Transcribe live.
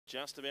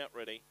just about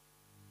ready.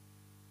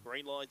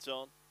 Green lights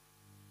on.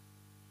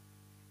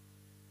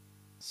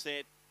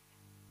 Set.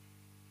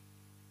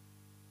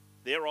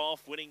 They're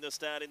off, winning the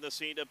start in the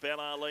centre. Bel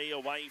Ali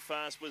away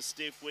fast with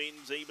Stiff Wind.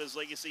 Zeba's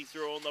Legacy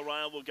through on the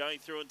rail will go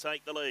through and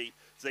take the lead.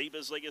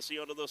 Zeba's Legacy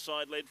onto the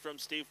side, led from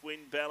Stiff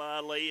Wind. Bel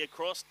Ali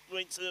across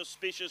went to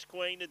Auspicious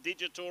Queen. The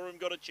Digitorum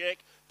got a check.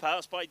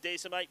 Passed by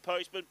Decimate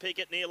Postman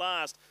Pickett near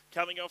last.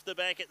 Coming off the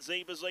back at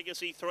Zeba's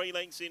Legacy, 3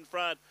 lengths in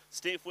front.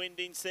 Stiff Wind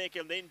in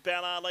second, then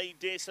Bel Ali,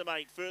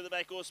 Decimate. Further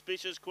back,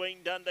 Auspicious Queen,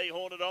 Dundee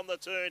Haunted on the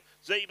turn.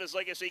 Zeba's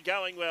Legacy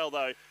going well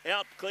though.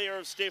 Out clear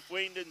of Stiff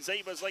Wind, and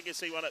Zeba's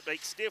Legacy won it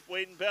beat Stiff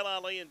Wind, Bel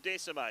Ali and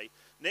Decimate.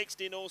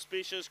 Next in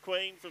Auspicious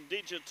Queen from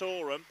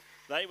Digitorum.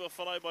 They were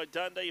followed by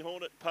Dundee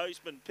Haunted,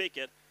 Postman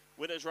Pickett.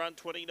 Winners run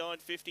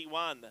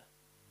 29.51.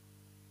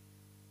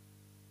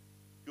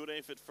 Good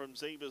effort from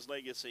Zeba's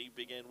Legacy.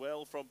 Began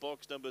well from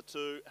box number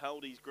 2.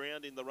 Held his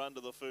ground in the run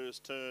to the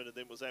first turn and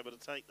then was able to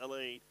take the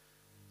lead.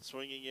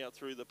 Swinging out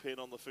through the pen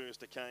on the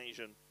first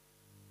occasion.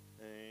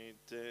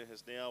 And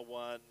has now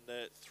won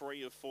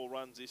 3 of 4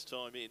 runs this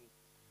time in.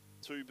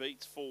 2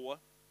 beats 4.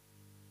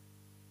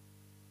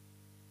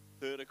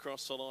 Third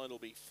across the line will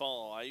be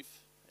 5.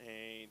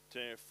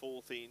 And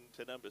fourth in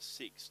to number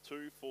 6.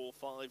 2, 4,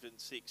 5 and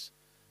 6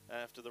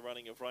 after the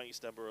running of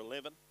race number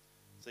 11.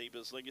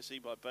 Zeba's Legacy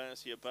by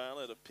Barcia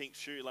Barlett of Pink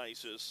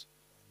Shoelaces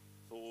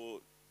for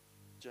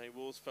Jay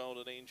Worsfold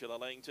and Angela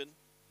Langton.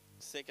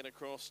 Second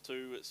across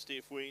to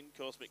Stiff Wind,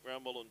 Cosmic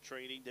Rumble and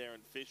Trini,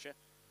 Darren Fisher.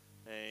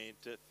 And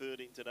third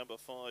into number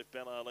 5,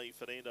 Bel Ali,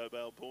 Fernando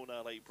Balborn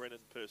Ali, Brennan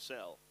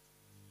Purcell.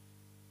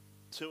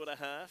 2.5,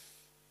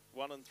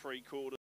 1 3/4.